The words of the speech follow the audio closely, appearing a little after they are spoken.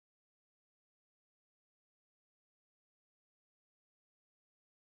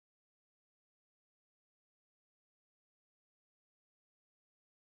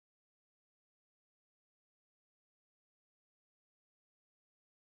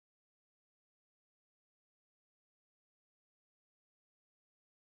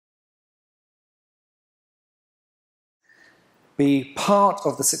be part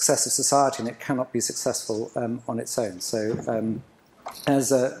of the success of society, and it cannot be successful on its own. So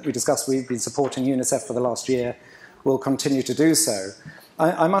as we discussed, we've been supporting UNICEF for the last year. We'll continue to do so.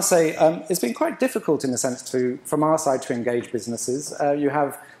 I must say, it's been quite difficult in a sense from our side to engage businesses. You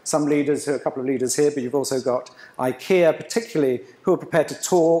have some leaders, a couple of leaders here, but you've also got IKEA particularly, who are prepared to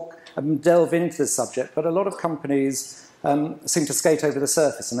talk and delve into this subject. But a lot of companies seem to skate over the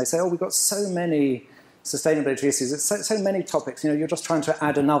surface, and they say, oh, we've got so many sustainability issues, it's so many topics, you're just trying to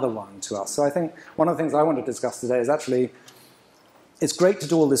add another one to us. So I think one of the things I want to discuss today is actually, it's great to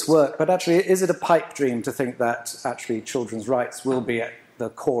do all this work, but actually, is it a pipe dream to think that actually children's rights will be at the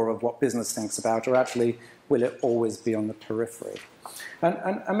core of what business thinks about, or actually will it always be on the periphery?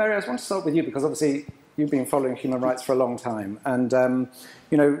 And Mary, I just want to start with you, because obviously you've been following human rights for a long time, and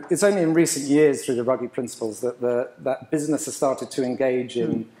it's only in recent years through the Ruggie principles that business has started to engage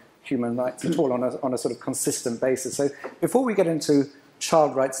in human rights at all on a sort of consistent basis. So before we get into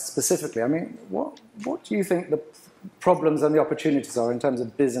child rights specifically, I mean, what do you think the problems and the opportunities are in terms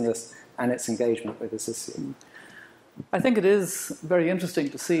of business and its engagement with this issue? I think it is very interesting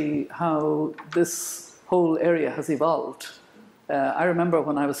to see how this whole area has evolved. I remember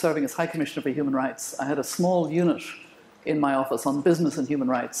when I was serving as High Commissioner for Human Rights, I had a small unit in my office on business and human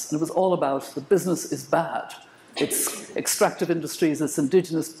rights, and it was all about the business is bad. It's extractive industries, it's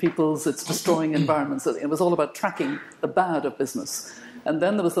indigenous peoples, it's destroying environments. It was all about tracking the bad of business. And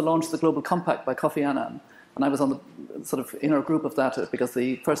then there was the launch of the Global Compact by Kofi Annan, and I was on the sort of inner group of that because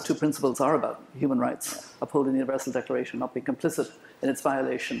the first two principles are about human rights, upholding the Universal Declaration, not being complicit in its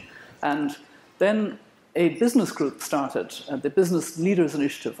violation. And then a business group started, the Business Leaders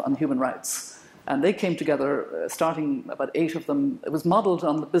Initiative on Human Rights. And they came together, starting about 8 of them. It was modelled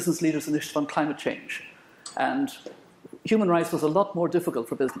on the Business Leaders Initiative on climate change. And human rights was a lot more difficult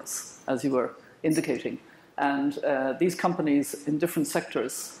for business, as you were indicating. And these companies in different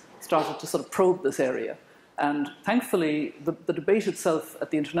sectors started to sort of probe this area. And thankfully, the debate itself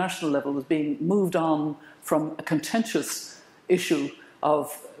at the international level was being moved on from a contentious issue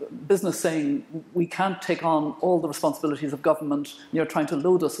of business saying, we can't take on all the responsibilities of government, you're trying to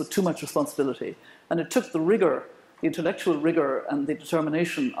load us with too much responsibility. And it took the rigor, the intellectual rigor and the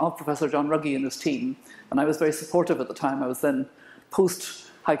determination of Professor John Ruggie and his team, and I was very supportive at the time. I was then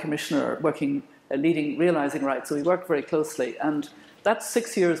post-High Commissioner working, leading Realising Rights, so we worked very closely. And that's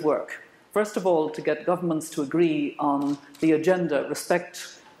 6 years' work. First of all, to get governments to agree on the agenda,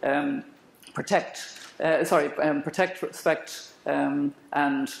 protect, respect, and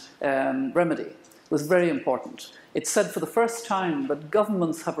remedy was very important. It said for the first time that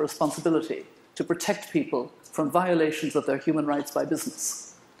governments have a responsibility to protect people from violations of their human rights by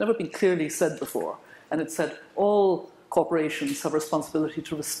business. Never been clearly said before. And it said all corporations have a responsibility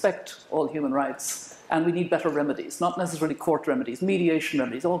to respect all human rights, and we need better remedies, not necessarily court remedies, mediation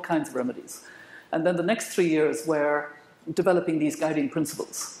remedies, all kinds of remedies. And then the next 3 years were developing these guiding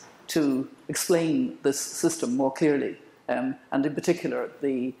principles to explain this system more clearly, and in particular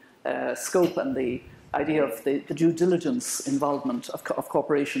the scope and the idea of the due diligence involvement of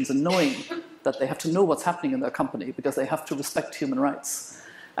corporations in knowing that they have to know what's happening in their company because they have to respect human rights.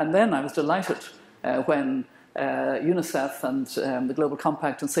 And then I was delighted when UNICEF and the Global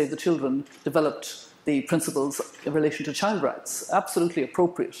Compact and Save the Children developed the principles in relation to child rights. Absolutely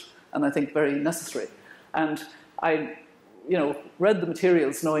appropriate and I think very necessary. And I read the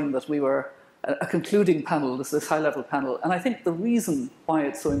materials knowing that we were a concluding panel, this high-level panel, and I think the reason why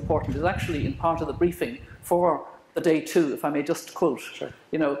it's so important is actually in part of the briefing for the day 2, if I may just quote. Sure.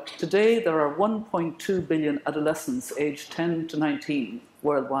 Today there are 1.2 billion adolescents aged 10 to 19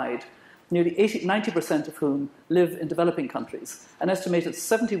 worldwide, nearly 90% of whom live in developing countries. An estimated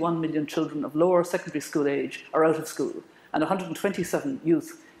 71 million children of lower secondary school age are out of school, and 127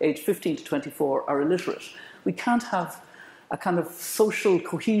 youth aged 15 to 24 are illiterate. We can't have a kind of social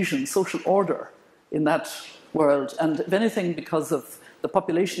cohesion, social order in that world. And if anything, because of the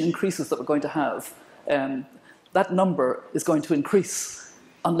population increases that we're going to have, that number is going to increase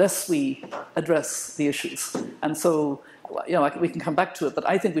unless we address the issues. And so, we can come back to it, but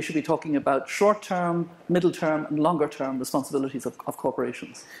I think we should be talking about short-term, middle-term, and longer-term responsibilities of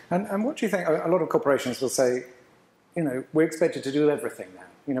corporations. And what do you think? A lot of corporations will say, we're expected to do everything now.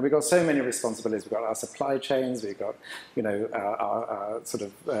 We've got so many responsibilities. We've got our supply chains. We've got, our sort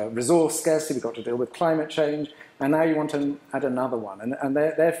of resource scarcity. We've got to deal with climate change. And now you want to add another one. And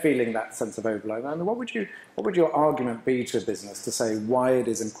they're feeling that sense of overload. And what would your argument be to a business to say why it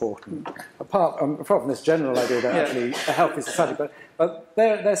is important? Apart from this general idea that actually a healthy society, but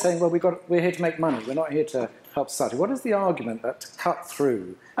they're saying, well, we're here to make money. We're not here to help society. What is the argument that to cut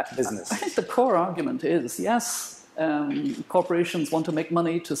through business? I think the core argument is, yes, corporations want to make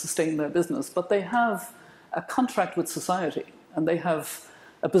money to sustain their business, but they have a contract with society, and they have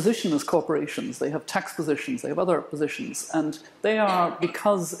a position as corporations, they have tax positions, they have other positions, and they are,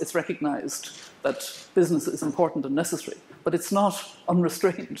 because it's recognized that business is important and necessary, but it's not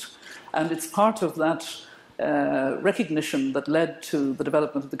unrestrained. And it's part of that recognition that led to the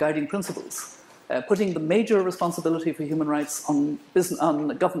development of the guiding principles, putting the major responsibility for human rights on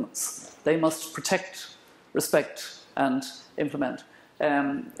governments. They must protect, respect, and implement.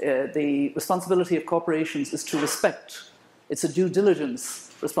 The responsibility of corporations is to respect. It's a due diligence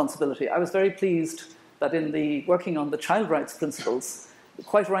responsibility. I was very pleased that in the working on the child rights principles,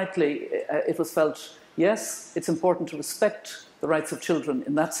 quite rightly, it was felt, yes, it's important to respect the rights of children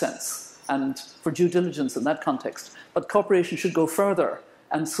in that sense, and for due diligence in that context. But corporations should go further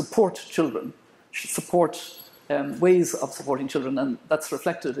and support children, should support ways of supporting children, and that's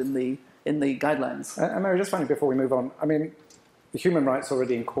reflected in the guidelines. And Mary, just finally before we move on, I mean, the human rights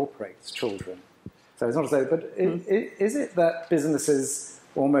already incorporates children. So it's not as though, but is it that businesses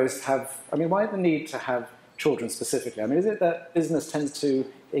almost have, I mean, why the need to have children specifically? I mean, is it that business tends to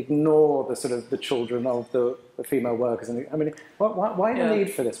ignore the sort of the children of the female workers? And I mean, why the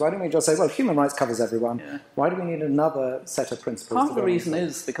need for this? Why don't we just say, well, human rights covers everyone? Yeah. Why do we need another set of principles? Part of the reason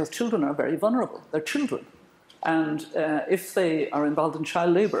is because children are very vulnerable. They're children. And if they are involved in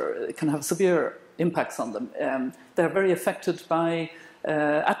child labour, it can have severe impacts on them. They're very affected by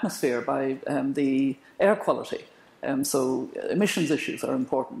atmosphere, by the air quality. So emissions issues are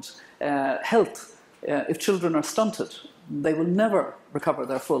important. Health, if children are stunted, they will never recover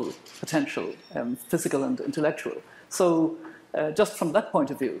their full potential, physical and intellectual. So just from that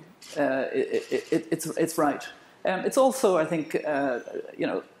point of view, it's right. It's also, I think,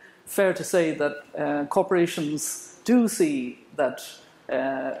 fair to say that corporations do see that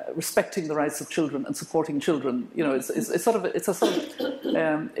respecting the rights of children and supporting children, it's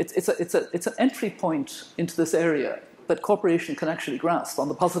an entry point into this area that corporation can actually grasp on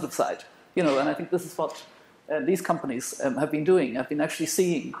the positive side. And I think this is what these companies have been doing. Have been actually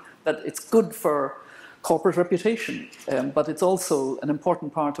seeing that it's good for corporate reputation, but it's also an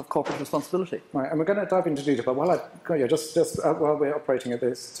important part of corporate responsibility. Right, and we're going to dive into detail, but while we're operating at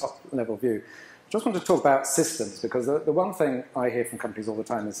this top-level view, I just want to talk about systems, because the one thing I hear from companies all the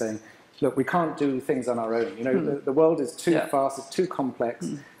time is saying, look, we can't do things on our own. The world is too fast, it's too complex,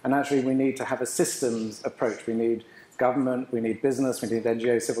 and actually we need to have a systems approach. We need government, we need business, we need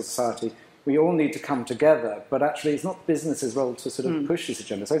NGOs, civil society. We all need to come together, but actually it's not business's role to sort of push this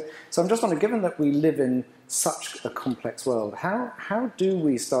agenda. So I'm just wondering, given that we live in such a complex world, how do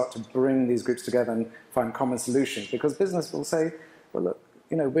we start to bring these groups together and find common solutions? Because business will say, well, look,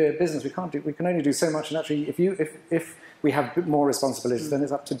 we're a business, we can only do so much, and actually if we have a bit more responsibilities, then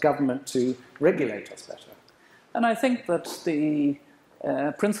it's up to government to regulate us better. And I think that the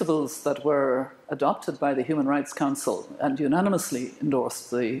principles that were adopted by the Human Rights Council and unanimously endorsed,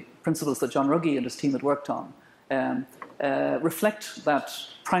 the principles that John Ruggie and his team had worked on, reflect that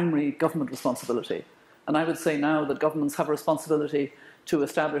primary government responsibility. And I would say now that governments have a responsibility to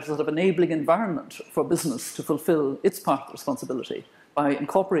establish a sort of enabling environment for business to fulfill its part of the responsibility by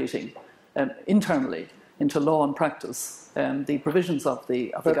incorporating internally into law and practice the provisions of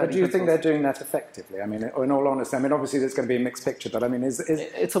the guiding But do you think they're doing that effectively? I mean, in all honesty, I mean, obviously there's going to be a mixed picture, but I mean,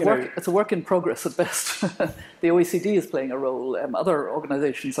 it's a work in progress at best. The OECD is playing a role. Other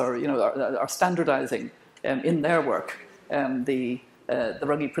organisations are standardising in their work the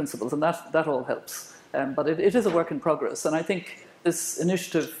Ruggie principles, and that all helps. But it is a work in progress, and I think this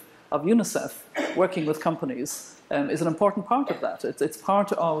initiative of UNICEF working with companies is an important part of that. It's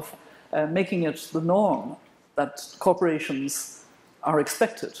part of making it the norm that corporations are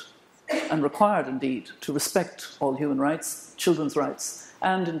expected and required, indeed, to respect all human rights, children's rights,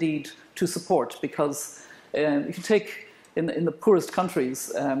 and indeed to support. Because if you take in the poorest countries,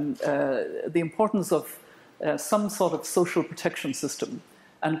 the importance of some sort of social protection system,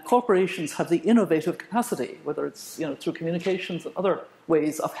 and corporations have the innovative capacity, whether it's through communications and other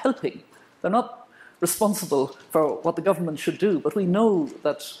ways of helping. They're not responsible for what the government should do, but we know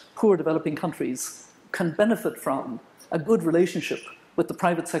that poor developing countries can benefit from a good relationship with the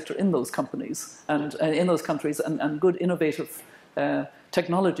private sector in those companies and in those countries, and good innovative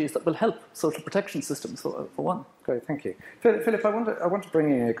technologies that will help social protection systems for one. Great, thank you. Philipp, I want to bring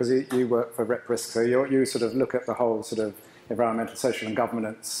you in here because you work for RepRisk, so you sort of look at the whole sort of environmental, social and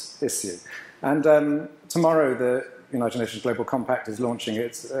governance issue. And tomorrow the United Nations Global Compact is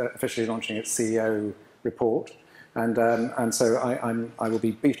officially launching its CEO report, and so I will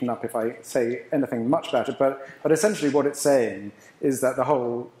be beaten up if I say anything much about it. But essentially, what it's saying is that the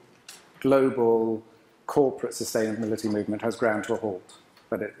whole global corporate sustainability movement has ground to a halt,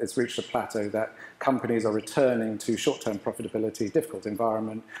 but it's reached a plateau that companies are returning to short-term profitability, difficult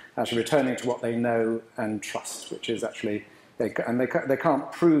environment, actually returning to what they know and trust, which is actually, they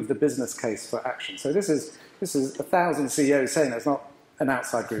can't prove the business case for action. So this is 1,000 CEOs saying that. It's not an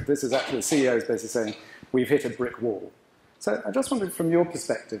outside group. This is actually the CEOs basically saying, we've hit a brick wall. So I just wondered from your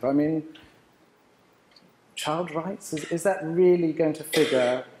perspective, I mean, child rights, is that really going to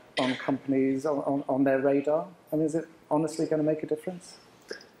figure on companies, on their radar? I mean, is it honestly going to make a difference?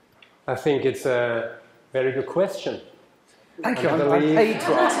 I think it's a very good question. Thank you, I'm paid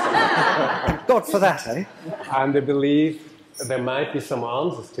to ask. Thank God for that, eh? And I believe there might be some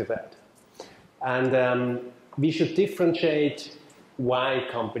answers to that. And we should differentiate why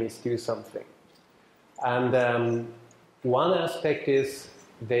companies do something. And one aspect is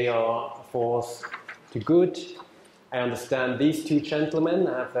they are a force to good. I understand these two gentlemen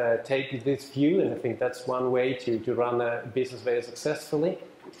have taken this view, and I think that's one way to run a business very successfully.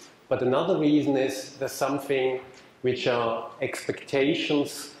 But another reason is there's something which are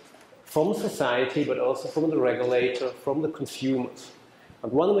expectations from society, but also from the regulator, from the consumers.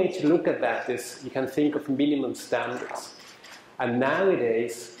 And one way to look at that is you can think of minimum standards. And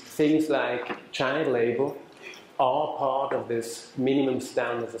nowadays, things like child labor are part of this minimum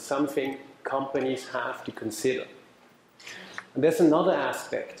standards, as something companies have to consider. And there's another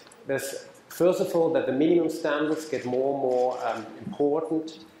aspect. There's, first of all, that the minimum standards get more and more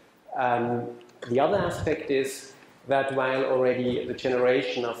important. The other aspect is that while already the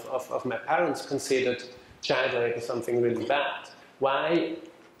generation of my parents considered child labor something really bad, why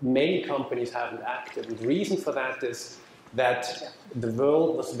many companies haven't acted. And the reason for that is that the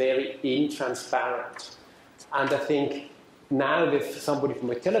world was very intransparent. And I think now with somebody from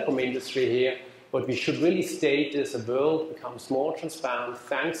the telecom industry here, what we should really state is the world becomes more transparent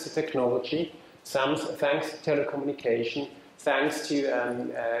thanks to technology, thanks to telecommunication, thanks to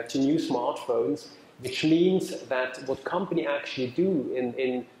new smartphones, which means that what companies actually do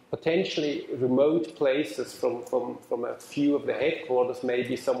in potentially remote places from a few of the headquarters,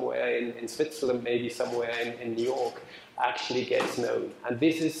 maybe somewhere in Switzerland, maybe somewhere in New York, actually gets known. And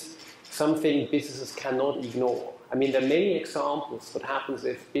this is something businesses cannot ignore. I mean, there are many examples what happens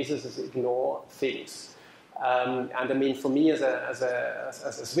if businesses ignore things. And I mean, for me as a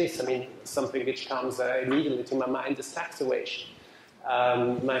Swiss, I mean, something which comes immediately to my mind is tax evasion.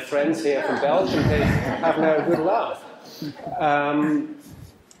 My friends here from Belgium, they have no good laugh.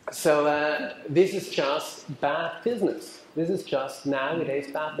 So this is just bad business. This is just nowadays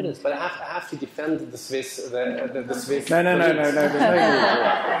bad business. But I have to defend the Swiss. The Swiss. No.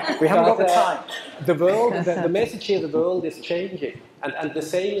 We haven't got the time. The world, the message here, the world is changing. And the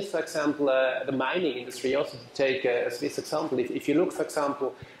same is, for example, the mining industry. Also, to take a Swiss example, if you look, for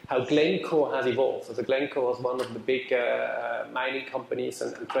example, how Glencore has evolved. So Glencore is one of the big mining companies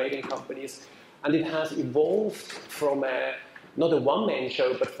and trading companies. And it has evolved from not a one-man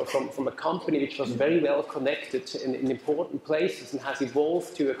show, but from a company which was very well connected in important places and has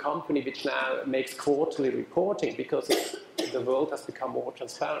evolved to a company which now makes quarterly reporting because the world has become more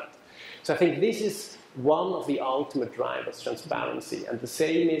transparent. So I think this is one of the ultimate drivers, transparency, and the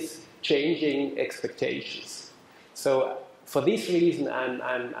same is changing expectations. So for this reason,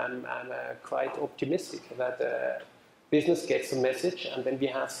 I'm quite optimistic that business gets a message, and then we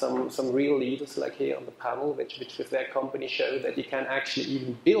have some real leaders like here on the panel, which with their company show that you can actually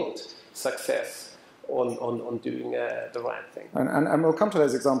even build success on doing the right thing. And we'll come to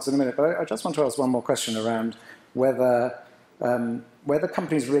those examples in a minute, but I just want to ask one more question around whether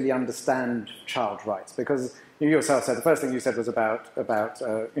companies really understand child rights, because you yourself said the first thing you said was about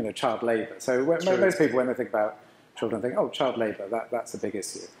child labour. So most people, when they think about children, think, oh, child labour, that's a big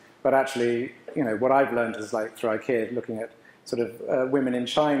issue. But actually, what I've learned is like through IKEA, looking at sort of women in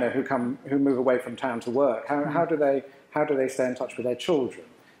China who move away from town to work. How do they stay in touch with their children?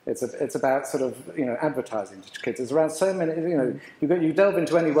 It's about sort of advertising to kids. It's around so many. You delve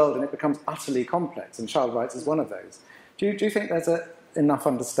into any world and it becomes utterly complex, and child rights is one of those. Do you think there's enough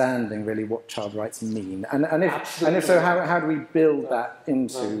understanding really what child rights mean? And if so, how do we build that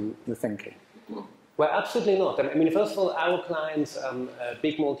into the thinking? Well, absolutely not. I mean, first of all, our clients,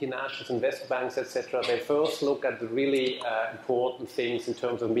 big multinationals, investment banks, etc., they first look at the really important things in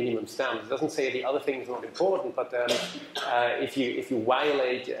terms of minimum standards. It doesn't say the other things are not important, but if you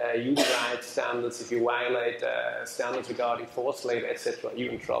violate human rights standards, if you violate standards regarding forced labor, etc.,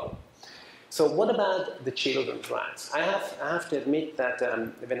 you're in trouble. So what about the children's rights? I have to admit that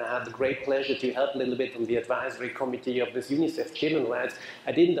when I had the great pleasure to help a little bit on the advisory committee of this UNICEF children's rights,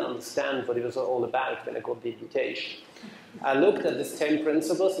 I didn't understand what it was all about when I got the invitation. I looked at these 10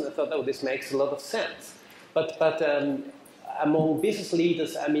 principles and I thought, oh, this makes a lot of sense. But among business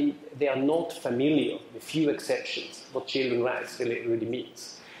leaders, I mean, they are not familiar, with few exceptions, what children's rights really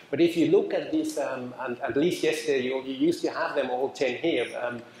means. But if you look at this, and at least yesterday you used to have them all 10 here,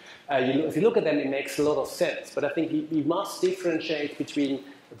 if you look at them, it makes a lot of sense. But I think we must differentiate between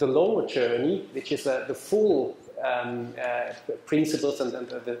the longer journey, which is the full principles and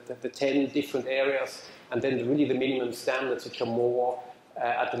the 10 different areas, and then really the minimum standards, which are more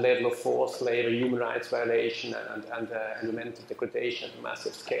at the level of forced labor, human rights violation, and environmental degradation at a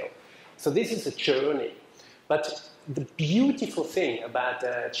massive scale. So this is a journey. But the beautiful thing about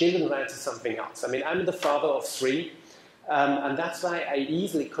children's rights is something else. I mean, I'm the father of 3, and that's why I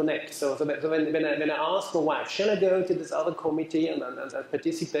easily connect. So when I asked my wife, shall I go to this other committee and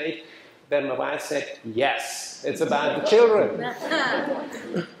participate, then my wife said, yes, it's about the children.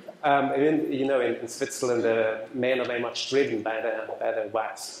 You know, in Switzerland, men are very much driven by their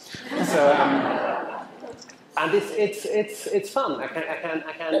wives. So, and it's fun. I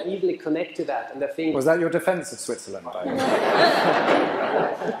can easily connect to that, and I think. Was that your defence of Switzerland?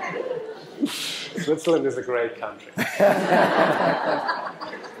 Switzerland is a great country.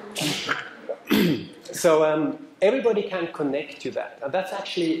 So everybody can connect to that, and that's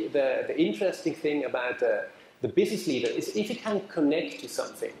actually the interesting thing about the business leader is if you can connect to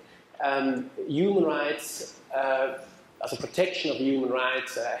something. Human rights, as a protection of human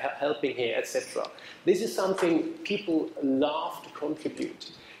rights, helping here, etc. This is something people love to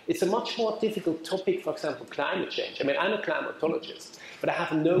contribute. It's a much more difficult topic, for example, climate change. I mean, I'm a climatologist, but I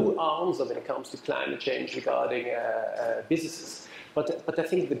have no answer when it comes to climate change regarding businesses. But I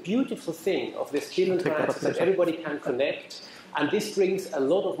think the beautiful thing of this children's rights is that everybody can connect, and this brings a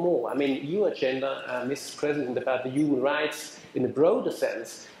lot of more. I mean, your agenda, Mrs. President, about the human rights in a broader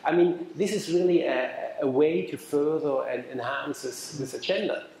sense, I mean, this is really a way to further and enhance this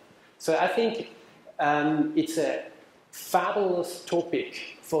agenda. So I think it's a fabulous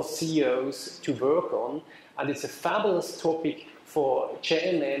topic for CEOs to work on, and it's a fabulous topic for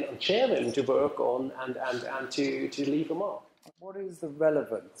chairmen and chairwomen to work on and to leave a mark. What is the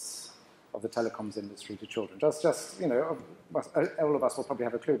relevance of the telecoms industry to children? Just you know, all of us will probably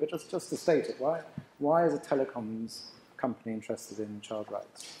have a clue, but just to state it, why is a telecoms company interested in child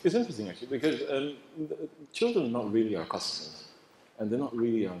rights? It's interesting, actually, because children are not really our customers, and they're not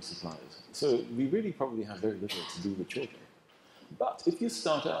really our suppliers. So we really probably have very little to do with children. But if you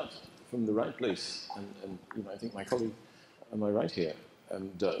start out from the right place, and you know, I think my colleague on my right here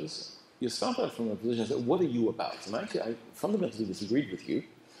does, you start out from a position and say, what are you about? And actually, I fundamentally disagreed with you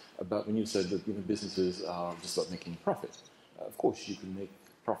about when you said that businesses are just about making profit. Of course, you can make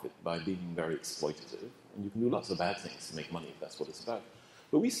profit by being very exploitative, and you can do lots of bad things to make money if that's what it's about.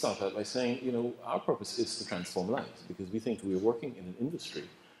 But we start out by saying, you know, our purpose is to transform lives, because we think we are working in an industry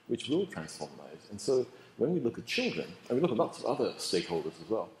which will transform lives. And so when we look at children, and we look at lots of other stakeholders as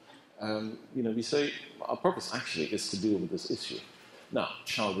well, you know, we say our purpose actually is to deal with this issue. Now,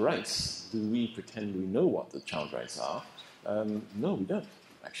 child rights, do we pretend we know what the child rights are? No, we don't,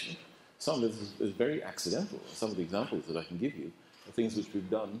 actually. Some of this is very accidental. Some of the examples that I can give you are things which we've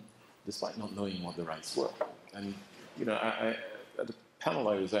done despite not knowing what the rights were. And, you know, at the panel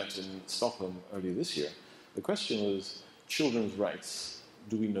I was at in Stockholm earlier this year, the question was, children's rights,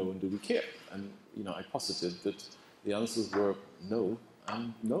 do we know and do we care? And, you know, I posited that the answers were no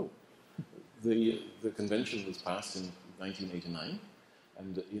and no. The convention was passed in 1989,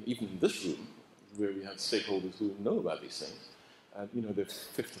 and even in this room, where we have stakeholders who know about these things, you know, there are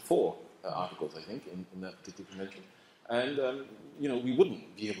 54 articles, I think, in that particular convention. And, you know, we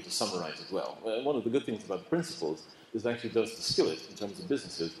wouldn't be able to summarize it well. One of the good things about the principles is it actually does distill it in terms of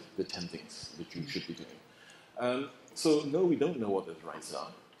businesses, the 10 things that you should be doing. So, no, we don't know what those rights are.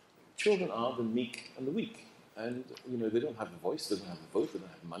 Children are the meek and the weak. And, you know, they don't have a voice, they don't have a vote, they don't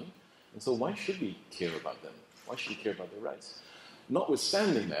have money. And so why should we care about them? Why should we care about their rights?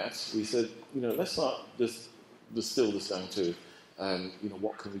 Notwithstanding that, we said, you know, let's not just distill this down to, you know,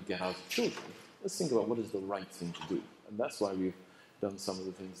 what can we get out of children? Let's think about what is the right thing to do. And that's why we've done some of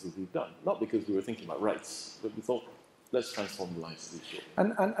the things that we've done. Not because we were thinking about rights, but we thought, let's transform the lives of these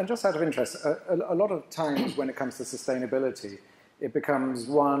children. And just out of interest, a lot of times when it comes to sustainability, it becomes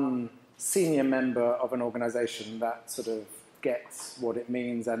one senior member of an organisation that sort of gets what it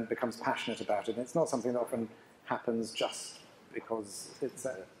means and becomes passionate about it. And it's not something that often happens just because it's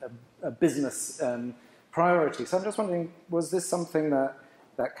a business priority. So I'm just wondering, was this something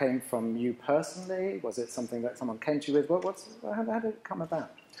that came from you personally? Was it something that someone came to you with? How did it come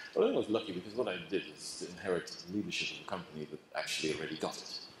about? Well, I think I was lucky because what I did is to inherit leadership of a company that actually already got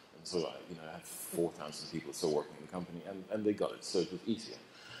it. And so, you know, I have 4,000 people still working in the company, and they got it, so it was easier.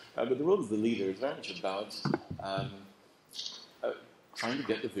 But the role of the leader is very much about trying to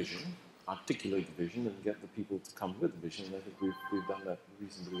get the vision, articulate the vision, and get the people to come with the vision. And I think we've done that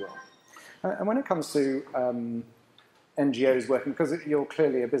reasonably well. And when it comes to NGOs working, because you're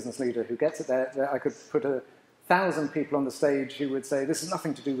clearly a business leader who gets it there, I could put 1,000 people on the stage who would say, this is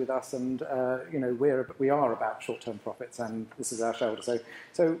nothing to do with us, and we are about short-term profits, and this is our shareholder.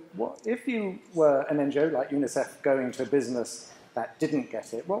 So what, if you were an NGO like UNICEF going to a business that didn't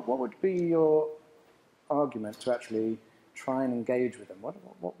get it, what would be your argument to actually try and engage with them?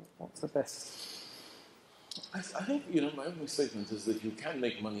 What's the best? I think, my opening statement is that you can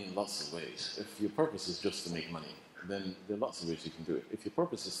make money in lots of ways. If your purpose is just to make money, then there are lots of ways you can do it. If your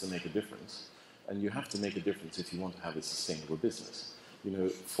purpose is to make a difference, and you have to make a difference if you want to have a sustainable business.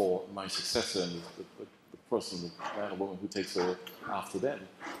 For my successor and the person, the man or woman who takes over after them,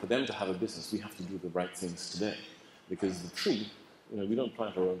 for them to have a business, we have to do the right things today. Because the tree, we don't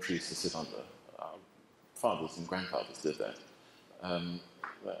plant our own trees to sit under. Our fathers and grandfathers did that. And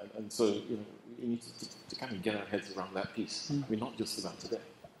so, we need to kind of get our heads around that piece. We're not just about today.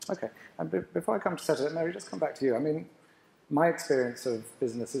 Okay. And before I come to Srettha, Mary, just come back to you. I mean, my experience of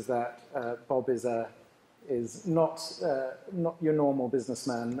business is that Bob is not your normal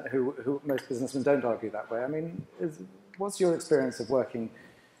businessman who most businessmen don't argue that way. I mean, what's your experience of working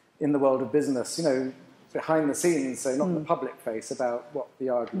in the world of business, behind the scenes, so not the public face, about what the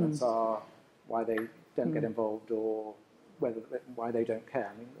arguments are, why they don't get involved, or why they don't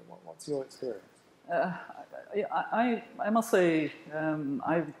care? I mean, what's your experience? I must say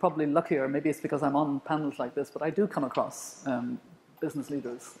I'm probably luckier, maybe it's because I'm on panels like this, but I do come across business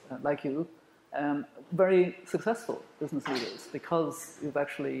leaders like you, very successful business leaders, because you've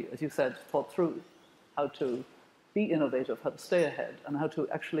actually, as you said, thought through how to be innovative, how to stay ahead, and how to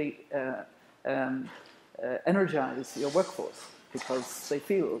actually energize your workforce, because they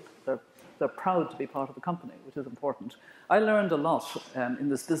feel they're proud to be part of the company, which is important. I learned a lot in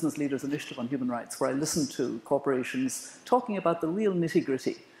this Business Leaders Initiative on Human Rights, where I listened to corporations talking about the real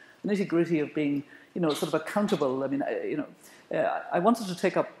nitty-gritty of being, sort of accountable. I mean, I wanted to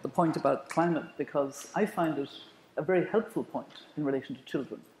take up the point about climate because I find it a very helpful point in relation to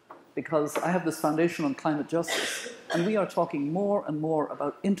children, because I have this foundation on climate justice, and we are talking more and more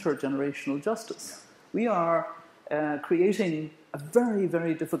about intergenerational justice. We are creating a very,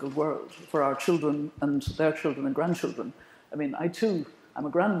 very difficult world for our children and their children and grandchildren. I mean, I too am a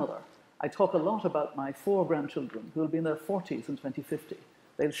grandmother. I talk a lot about my 4 grandchildren who will be in their 40s in 2050.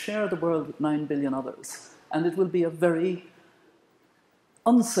 They'll share the world with 9 billion others. And it will be a very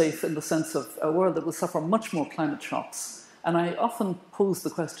unsafe, in the sense of a world that will suffer much more climate shocks. And I often pose the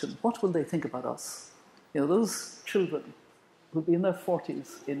question, what will they think about us? Those children who will be in their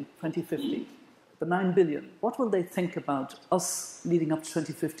 40s in 2050, the 9 billion, what will they think about us leading up to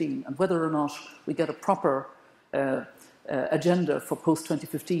 2015, and whether or not we get a proper agenda for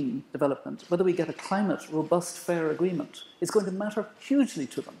post-2015 development, whether we get a climate robust, fair agreement, is going to matter hugely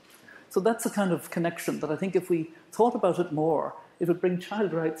to them. So that's a kind of connection that I think if we thought about it more, it would bring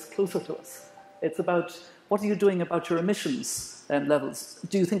child rights closer to us. It's about, what are you doing about your emissions levels?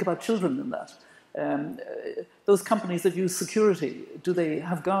 Do you think about children in that? Those companies that use security, do they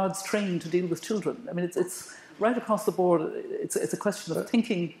have guards trained to deal with children? I mean, it's right across the board. It's a question of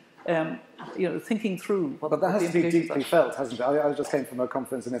thinking, thinking through what. But that has to be deeply felt, hasn't it? I just came from a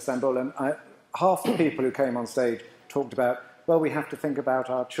conference in Istanbul, and half the people who came on stage talked about, well, we have to think about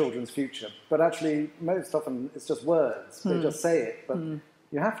our children's future. But actually, most often it's just words. They just say it, but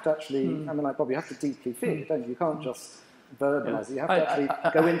you have to actually. I mean, like Bob, you have to deeply feel it, don't you? You can't just verbalise it. You have to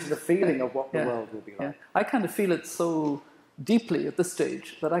actually go into the feeling of what the world will be like. Yeah. I kind of feel it so deeply at this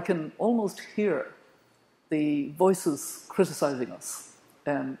stage that I can almost hear the voices criticising us.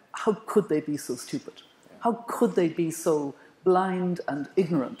 How could they be so stupid? Yeah. How could they be so blind and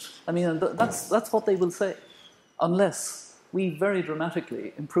ignorant? I mean, that's what they will say, unless we very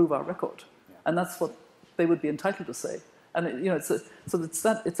dramatically improve our record. Yeah. And that's what they would be entitled to say. And it's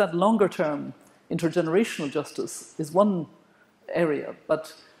that longer term intergenerational justice is one area,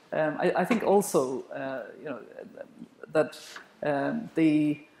 but I think also that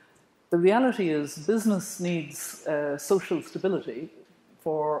the reality is business needs social stability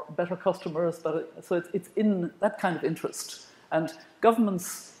for better customers, so it's in that kind of interest. And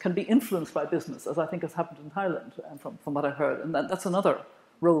governments can be influenced by business, as I think has happened in Thailand, from what I heard, and that's another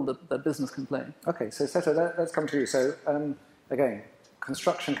role that business can play. Okay, so Srettha, let's come to you. So again,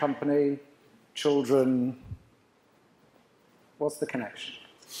 construction company, children, what's the connection?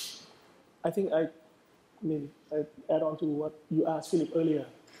 I think I add on to what you asked Philipp earlier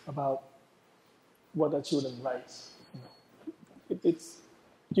about what are children's rights. It's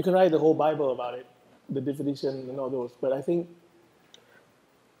you can write the whole Bible about it, the definition and all those, but I think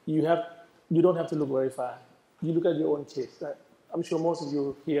you don't have to look very far. You look at your own kids. I'm sure most of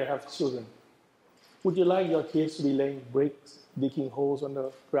you here have children. Would you like your kids to be laying bricks, digging holes on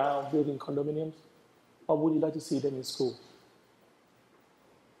the ground, building condominiums? Or would you like to see them in school?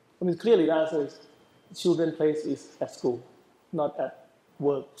 I mean, clearly the answer is children's place is at school, not at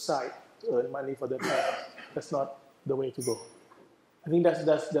work site to earn money for their parents. That's not the way to go. I think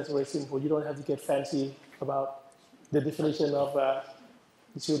that's very simple. You don't have to get fancy about the definition of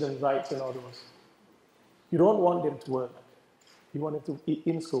the children's rights and all those. You don't want them to work. You want them to be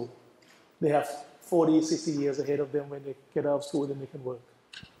in school. They have 40, 60 years ahead of them when they get out of school, then they can work.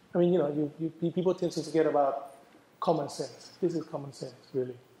 I mean, people tend to forget about common sense. This is common sense,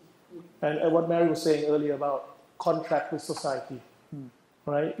 really. And what Mary was saying earlier about contract with society,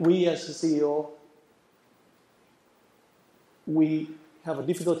 right? We as the CEO, we have a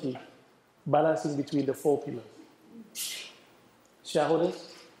difficulty balancing between the 4 pillars.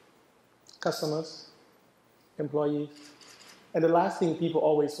 Shareholders, customers, employees, and the last thing people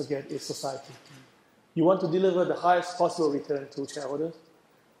always forget is society. You want to deliver the highest possible return to shareholders.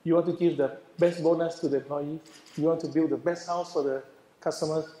 You want to give the best bonus to the employees. You want to build the best house for the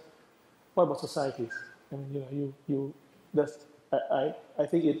customers. What about societies? I mean, I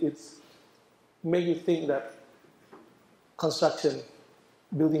think it's make you think that construction,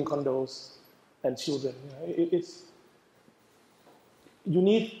 building condos, and children, you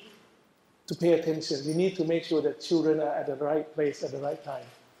need to pay attention. You need to make sure that children are at the right place at the right time.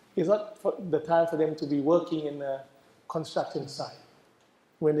 It's not the time for them to be working in a construction site.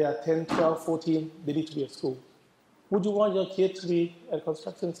 When they are 10, 12, 14, they need to be at school. Would you want your kid to be at a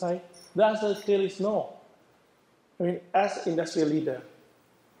construction site? The answer clearly is no. I mean, as an industrial leader,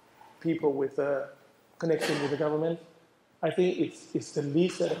 people with a connection with the government, I think it's the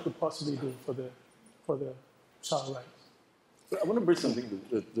least that I could possibly do for the child rights. I want to bring something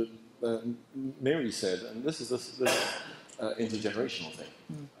that Mary said, and this is this intergenerational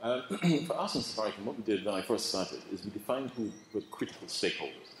thing. For us in Safaricom, what we did when I first started is we defined who were critical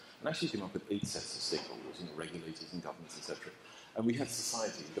stakeholders, and actually came up with 8 sets of stakeholders, regulators and governments, etc. And we had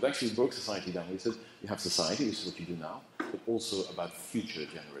society, but actually broke society down. We said you have society, which is what you do now, but also about future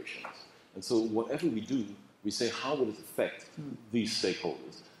generations. And so whatever we do, we say how will it affect these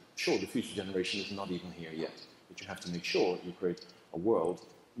stakeholders? Sure, the future generation is not even here yet, but you have to make sure you create a world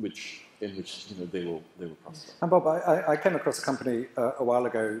in which they will prosper. And Bob, I came across a company a while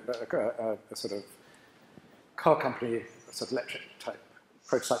ago, a sort of car company, a sort of electric type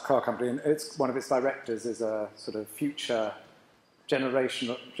prototype car company, and one of its directors is a sort of future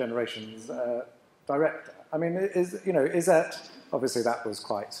generations director. I mean, is that obviously that was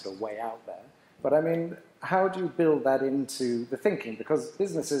quite sort of way out there, but I mean, how do you build that into the thinking? Because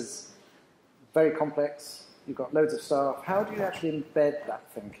business is very complex. You've got loads of staff. How do you actually embed that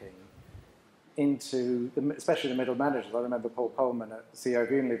thinking into, especially the middle managers? I remember Paul Polman, CEO of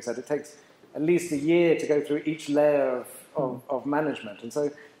UNICEF, said it takes at least a year to go through each layer of management. And so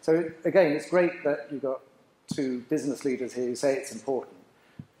again, it's great that you've got 2 business leaders here who say it's important.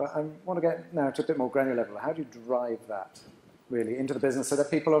 But I want to get now to a bit more granular level. How do you drive that really into the business so that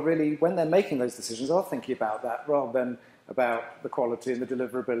people are really, when they're making those decisions, are thinking about that rather than about the quality and the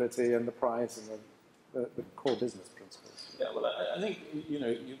deliverability and the price and the core business principles? Yeah, well, I think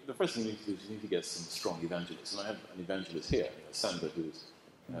the first thing you need to do is you need to get some strong evangelists, and I have an evangelist here, Sandra, who's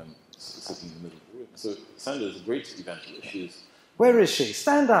sitting in the middle of the room. So Sandra is a great evangelist. Where is she?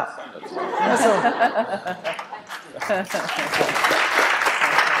 Stand up.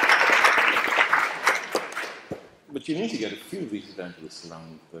 But you need to get a few of these evangelists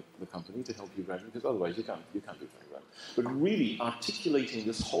around the company to help you graduate, because otherwise you can't do it very well. But really articulating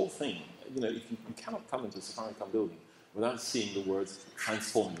this whole thing, if you cannot come into a Safaricom building without seeing the words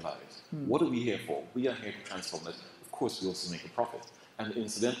transforming lives. What are we here for? We are here to transform lives. Of course, we also make a profit. And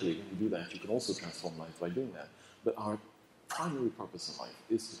incidentally, when you do that, you can also transform lives by doing that. But our primary purpose in life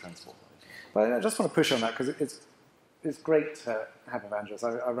is to transform lives. But I just want to push on that, because it's great to have evangelists.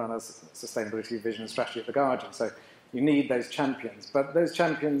 I run a sustainability vision and strategy at The Guardian, so you need those champions. But those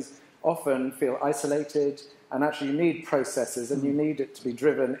champions often feel isolated, and actually you need processes, and you need it to be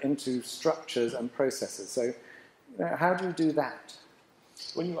driven into structures and processes. So how do you do that?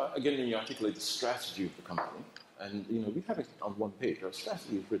 When you articulate the strategy of the company, and we have it on one page. Our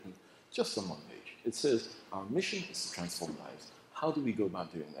strategy is written just on one page. It says our mission is to transform lives. How do we go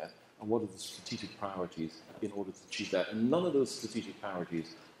about doing that? And what are the strategic priorities in order to achieve that? And none of those strategic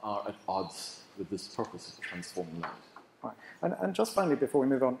priorities are at odds with this purpose of transforming lives. Right. And just finally, before we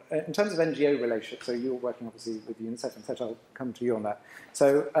move on, in terms of NGO relationships, so you're working obviously with UNICEF, and Srettha, I'll come to you on that.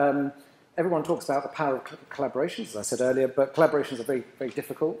 So everyone talks about the power of collaborations, as I said earlier, but collaborations are very, very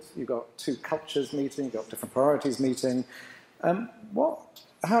difficult. You've got two cultures meeting, you've got different priorities meeting.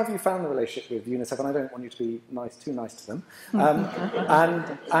 How have you found the relationship with UNICEF? And I don't want you to be too nice to them. And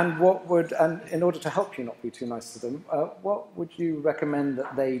in order to help you not be too nice to them, what would you recommend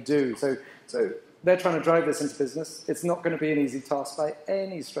that they do? So they're trying to drive this into business. It's not going to be an easy task by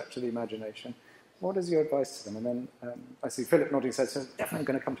any stretch of the imagination. What is your advice to them? And then I see Philipp nodding, so definitely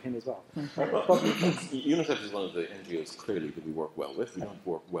going to come to him as well. UNICEF is one of the NGOs clearly that we work well with. We don't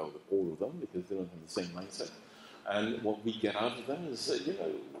work well with all of them because they don't have the same mindset. And what we get out of them is,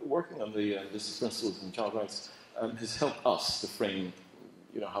 working on the principles in child rights has helped us to frame,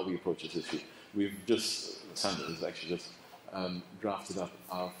 how we approach this issue. Sandra has actually just drafted up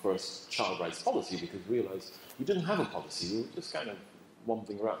our first child rights policy because we realized we didn't have a policy. We were just kind of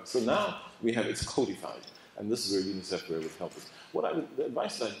wandering around. So now it's codified. And this is where UNICEF really would help us. The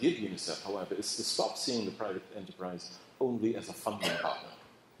advice that I give UNICEF, however, is to stop seeing the private enterprise only as a funding partner.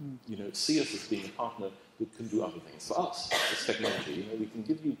 See us as being a partner who can do other things. For us, it's technology. We can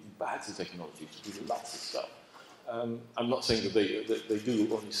give you bags of technology to do lots of stuff. I'm not saying that they do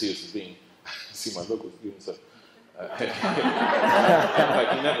only see us as being, see my logo at UNICEF.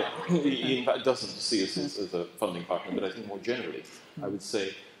 He in fact doesn't see us as a funding partner, but I think more generally, I would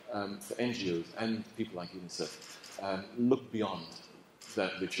say for NGOs and people like UNICEF, look beyond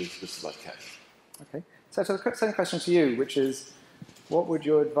that which is just about cash. Okay. So the same question to you, which is, what would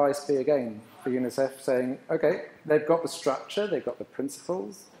your advice be again for UNICEF, saying, okay, they've got the structure, they've got the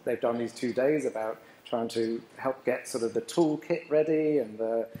principles, they've done these 2 days about trying to help get sort of the toolkit ready and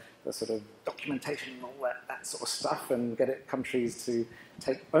the sort of documentation and all that sort of stuff, and get countries to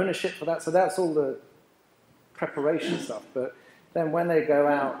take ownership for that. So that's all the preparation stuff. But then when they go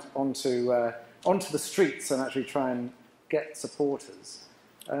out onto the streets and actually try and get supporters,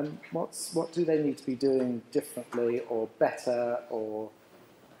 what do they need to be doing differently or better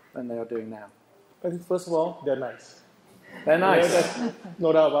than they are doing now? I think first of all, they're nice. They're nice. There's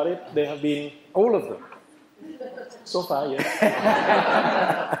no doubt about it. They have been... All of them? So far, yes.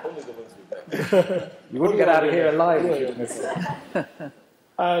 Only the ones we've met. You wouldn't get out of here alive if you didn't miss it.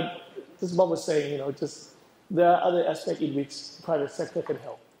 Just Bob was saying, there are other aspects in which private sector can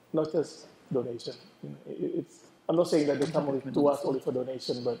help, not just donation. I'm not saying that they come to us only for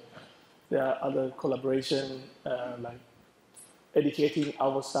donation, but there are other collaboration, like educating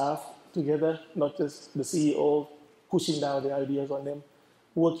our staff together, not just the CEO pushing down the ideas on them,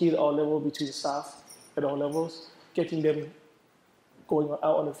 working at all levels between staff at all levels, getting them going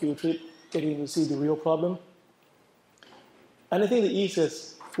out on a field trip, getting to see the real problem. And I think the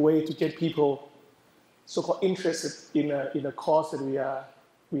easiest way to get people so-called interested in a cause that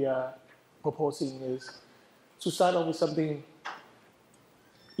we are proposing is to start off with something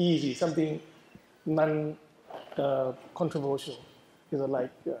easy, something non-controversial,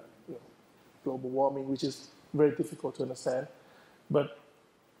 like global warming, which is very difficult to understand. But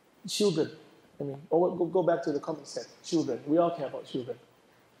children, go back to the common sense. Children, we all care about children.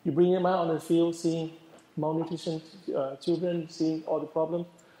 You bring them out on the field, seeing malnutrition children, seeing all the problems.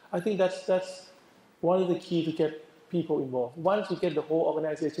 I think that's one of the key to get people involved. Once you get the whole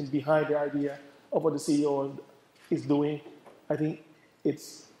organization behind the idea of what the CEO is doing, I think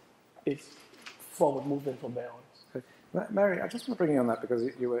it's forward movement from there on. Okay. Mary, I just want to bring you on that because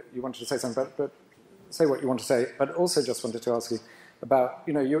you wanted to say something, but say what you want to say. But also just wanted to ask you about,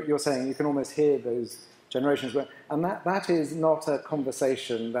 you're saying you can almost hear those generations, and that is not a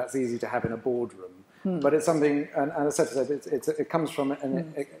conversation that's easy to have in a boardroom. But it's something, and as I said, it comes from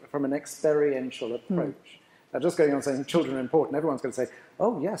an experiential approach. Now, just going on saying children are important, everyone's going to say,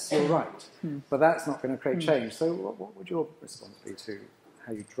 oh, yes, you're right. But that's not going to create change. So what would your response be to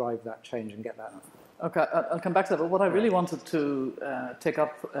how you drive that change and get that? Okay, I'll come back to that. But what I really wanted to take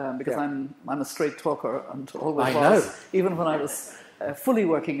up, because I'm a straight talker and always was, even when I was fully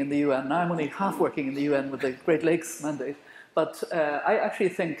working in the UN. Now I'm only half working in the UN with the Great Lakes mandate. But I actually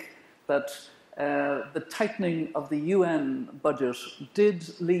think that the tightening of the UN budget did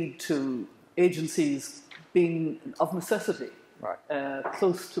lead to agencies being of necessity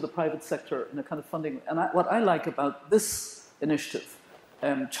close to the private sector in a kind of funding. And what I like about this initiative,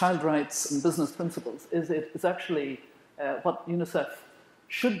 child rights and business principles, is it's actually what UNICEF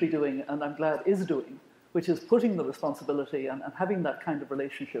should be doing, and I'm glad is doing, which is putting the responsibility and having that kind of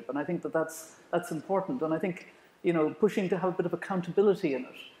relationship. And I think that's important. And I think, pushing to have a bit of accountability in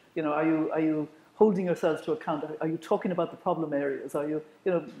it. Are you holding yourselves to account? Are you talking about the problem areas? Are you,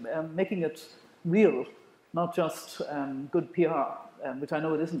 making it real not just good PR, which I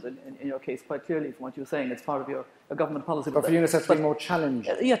know it isn't in your case quite clearly from what you were saying. It's part of your government policy. But for UNICEF to be more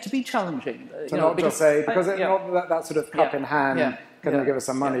challenging. Yeah, to be challenging. To not just say, because not that sort of cup in hand, can you give us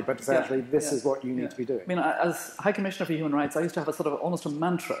some money, but to say, actually, this is what you need to be doing. I mean, as High Commissioner for Human Rights, I used to have a sort of almost a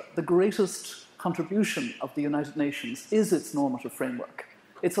mantra. The greatest contribution of the United Nations is its normative framework.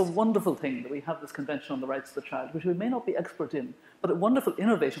 It's a wonderful thing that we have this Convention on the Rights of the Child, which we may not be expert in, but a wonderful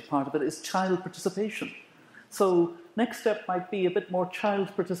innovative part of it is child participation. So next step might be a bit more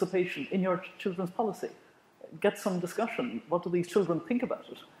child participation in your children's policy. Get some discussion. What do these children think about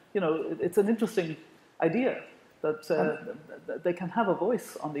it? You know, it's an interesting idea that they can have a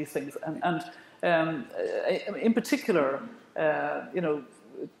voice on these things. And in particular, you know,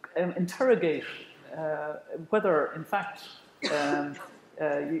 interrogate whether, in fact,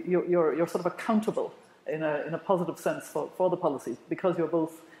 you're sort of accountable in a positive sense for the policies, because you're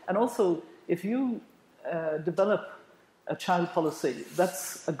both. And also, if you develop a child policy,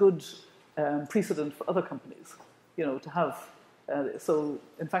 that's a good precedent for other companies, you know, to have. So,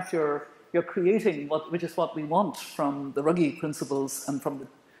 in fact, you're creating which is what we want from the Ruggie principles and from the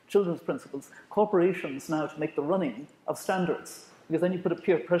children's principles, corporations now to make the running of standards, because then you put a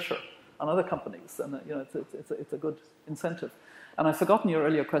peer pressure on other companies, and you know, it's a good incentive. And I've forgotten your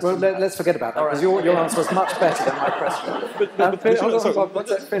earlier question. Well, let's forget about that, because your answer was much better than my question.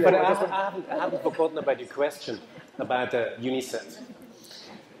 But I haven't forgotten about your question about UNICEF.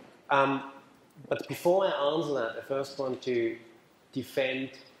 But before I answer that, I first want to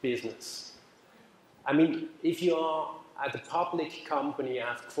defend business. I mean, if you are at a public company, you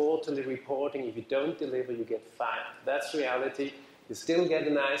have quarterly reporting. If you don't deliver, you get fired. That's reality. You still get a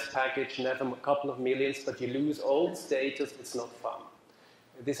nice package, never a couple of millions, but you lose all the status. It's not fun.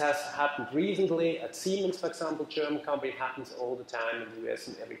 This has happened recently at Siemens, for example, German company. It happens all the time in the US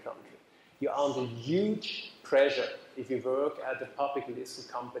and every country. You're under huge pressure if you work at a publicly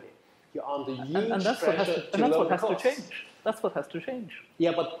listed company. You're under huge pressure to lower costs. That's what has to change.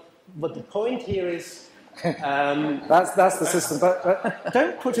 Yeah, but the point here is... that's the system. But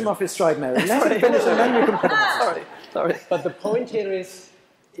don't put him off his stride, Mary. Let him finish, and then you can put him off his stride. Sorry. But the point here is,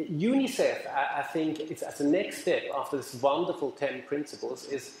 UNICEF, I think, it's as a next step after this wonderful 10 principles,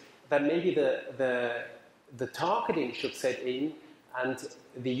 is that maybe the targeting should set in, and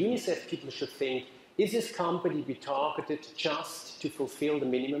the UNICEF people should think, is this company be targeted just to fulfill the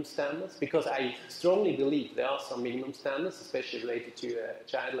minimum standards? Because I strongly believe there are some minimum standards, especially related to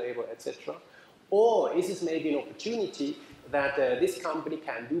child labor, etc. Or is this maybe an opportunity that this company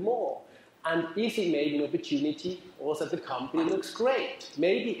can do more? And is it maybe an opportunity also that the company looks great?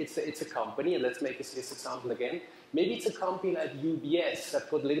 Maybe it's a company, and let's make this example again. Maybe it's a company like UBS that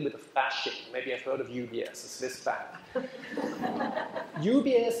got a little bit of bashing. Maybe I've heard of UBS, a Swiss bank.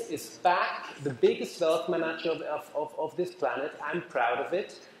 UBS is back, the biggest wealth manager of this planet. I'm proud of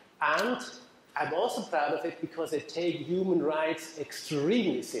it. And I'm also proud of it because they take human rights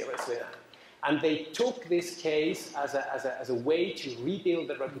extremely seriously now. And they took this case as a way to rebuild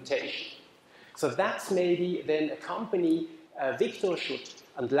their reputation. So that's maybe then a company Victor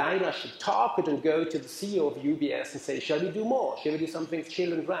and Laila should target and go to the CEO of UBS and say, shall we do more? Shall we do something with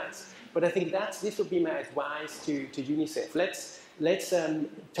children's rights? But I think this would be my advice to UNICEF. Let's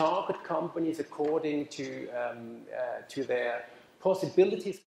target companies according to their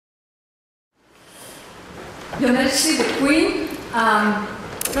possibilities. Your Majesty, the Queen,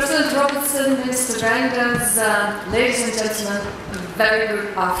 President Robertson, Minister Rangers, ladies and gentlemen, a very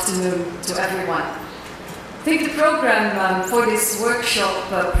good afternoon to everyone. I think the program for this workshop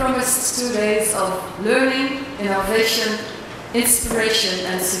promised 2 days of learning, innovation, inspiration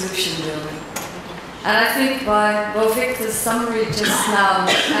and solution building. And I think by both Victor's summary just now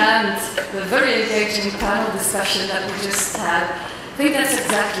and the very engaging panel discussion that we just had, I think that's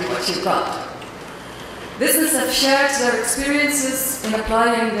exactly what you got. Business have shared their experiences in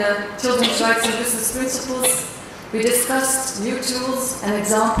applying the children's rights and business principles. We discussed new tools and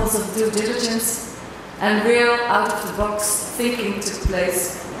examples of due diligence, and real out-of-the-box thinking took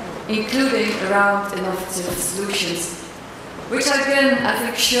place, including around innovative solutions, which again I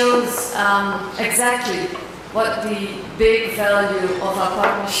think shows exactly what the big value of our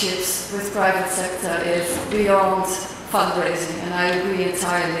partnerships with private sector is beyond fundraising, and I agree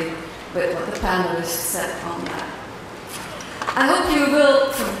entirely with what the panelists said on that. I hope you will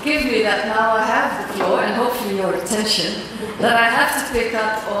forgive me that now I have the floor and hopefully your attention, that I have to pick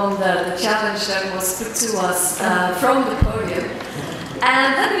up on the challenge that was put to us from the podium.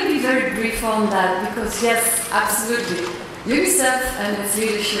 And let me be very brief on that, because yes, absolutely, UNICEF and its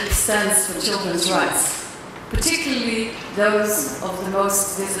leadership stands for children's rights, particularly those of the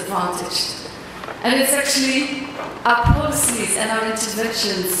most disadvantaged. And it's actually our policies and our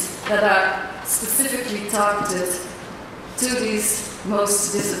interventions that are specifically targeted to these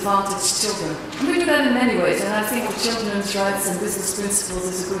most disadvantaged children. And we do that in many ways, and I think the Children's Rights and Business Principles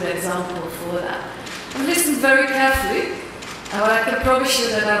is a good example for that. I've listened very carefully, and I can promise you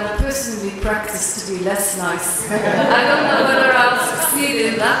that I will personally practice to be less nice. I don't know whether I'll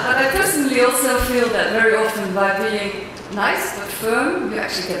succeed in that, but I personally also feel that very often by being nice but firm, you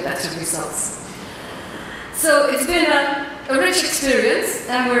actually get better results. So it's been a rich experience,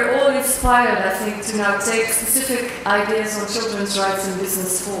 and we're all inspired, I think, to now take specific ideas on children's rights and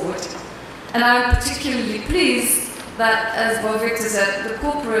business forward. And I'm particularly pleased that, as Bob Victor said, the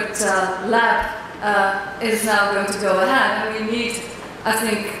corporate lab is now going to go ahead, and we need, I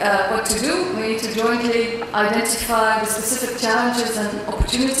think, what to do. We need to jointly identify the specific challenges and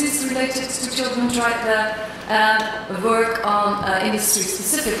opportunities related to children's rights there, and work on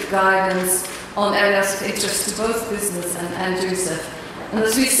industry-specific guidance on areas of interest to both business and UNICEF. And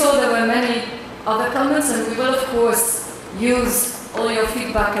as we saw, there were many other comments, and we will, of course, use all your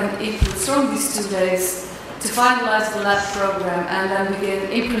feedback and inputs from these 2 days to finalize the lab program and then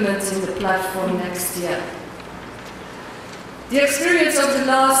begin implementing the platform next year. The experience of the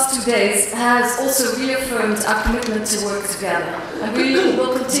last 2 days has also reaffirmed our commitment to work together, and we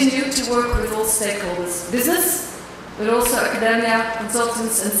will continue to work with all stakeholders, business, but also academia,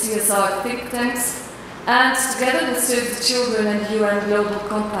 consultants and CSR think tanks, and together with Save the Children and UN Global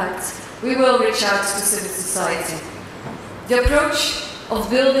Compact, we will reach out to civil society. The approach of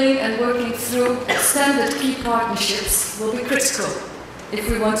building and working through extended key partnerships will be critical if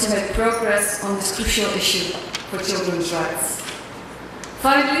we want to make progress on this crucial issue for children's rights.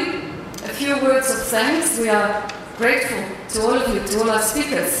 Finally, a few words of thanks. We are grateful to all of you, to all our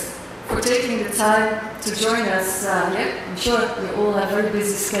speakers, for taking the time to join us here. I'm sure we all have very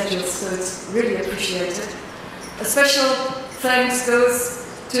busy schedules, so it's really appreciated. A special thanks goes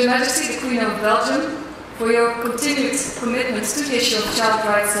to Her Majesty the Queen of Belgium for your continued commitment to the issue of child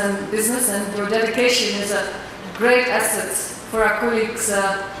rights and business, and your dedication is a great asset for our colleagues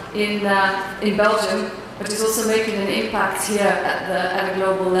in Belgium, but is also making an impact here at a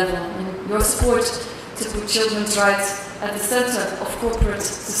global level. And your support to put children's rights at the center of corporate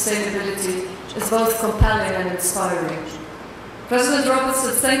sustainability is both compelling and inspiring. President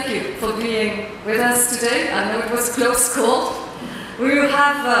Robertson, thank you for being with us today. I know it was a close call. We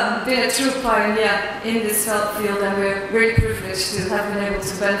have been a true pioneer in this field, and we're very privileged to have been able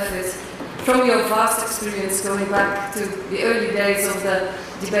to benefit from your vast experience going back to the early days of the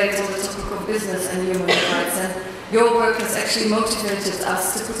debate on the topic of business and human rights. And your work has actually motivated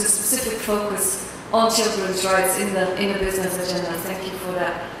us to put a specific focus on children's rights in the business agenda. Thank you for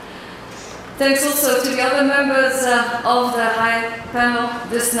that. Thanks also to the other members of the high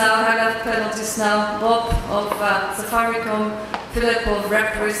level panel just now, Bob of Safaricom, Philipp of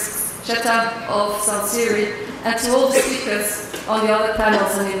RepRisk, Srettha of Sansiri, and to all the speakers on the other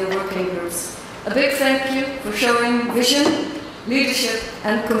panels and in the working groups. A big thank you for showing vision, leadership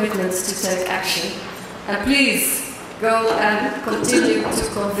and commitments to take action. And please go and continue to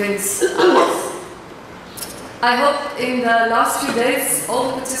convince others. I hope in the last few days all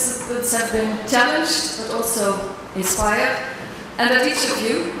the participants have been challenged but also inspired, and that each of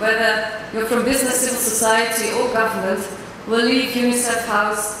you, whether you're from business, civil society or government, will leave UNICEF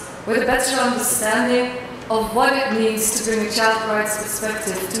House with a better understanding of what it means to bring a child rights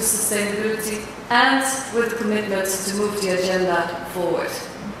perspective to sustainability, and with a commitment to move the agenda forward.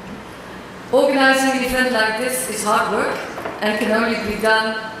 Organising an event like this is hard work and can only be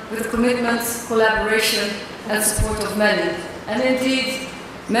done with commitment, collaboration and support of many. And indeed,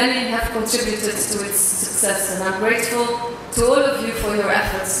 many have contributed to its success, and I'm grateful to all of you for your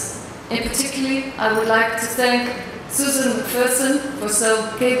efforts. In particular, I would like to thank Susan McPherson for so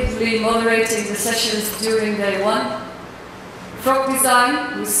capably moderating the sessions during day one, Frog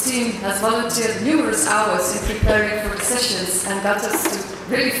Design, whose team has volunteered numerous hours in preparing for the sessions and got us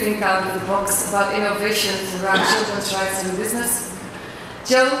to really think out of the box about innovations around children's rights in business,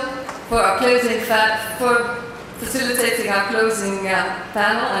 Joe, for our closing for facilitating our closing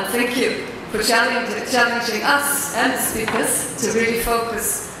panel, and thank you for challenging us and the speakers to really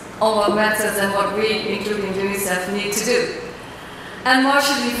focus on what matters and what we, including UNICEF, need to do. And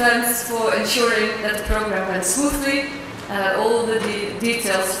Marshall Events for ensuring that the program went smoothly and that all the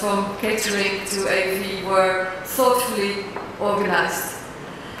details from catering to AV were thoughtfully organized.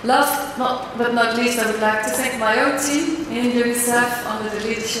 Last but not least, I would like to thank my own team in UNICEF under the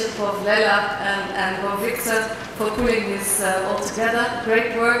leadership of Leila and Bob Victor for pulling this all together.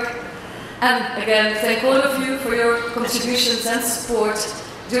 Great work. And again, thank all of you for your contributions and support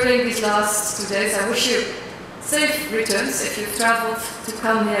during these last 2 days. I wish you safe returns if you've traveled to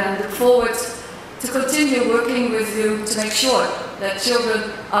come here, and look forward to continue working with you to make sure that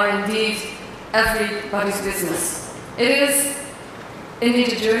children are indeed everybody's business. It is indeed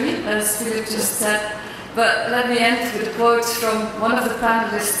a journey, as Philipp just said, but let me end with a quote from one of the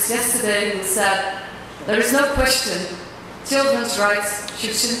panelists yesterday who said, "There is no question children's rights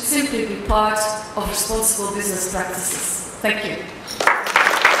should simply be part of responsible business practices." Thank you.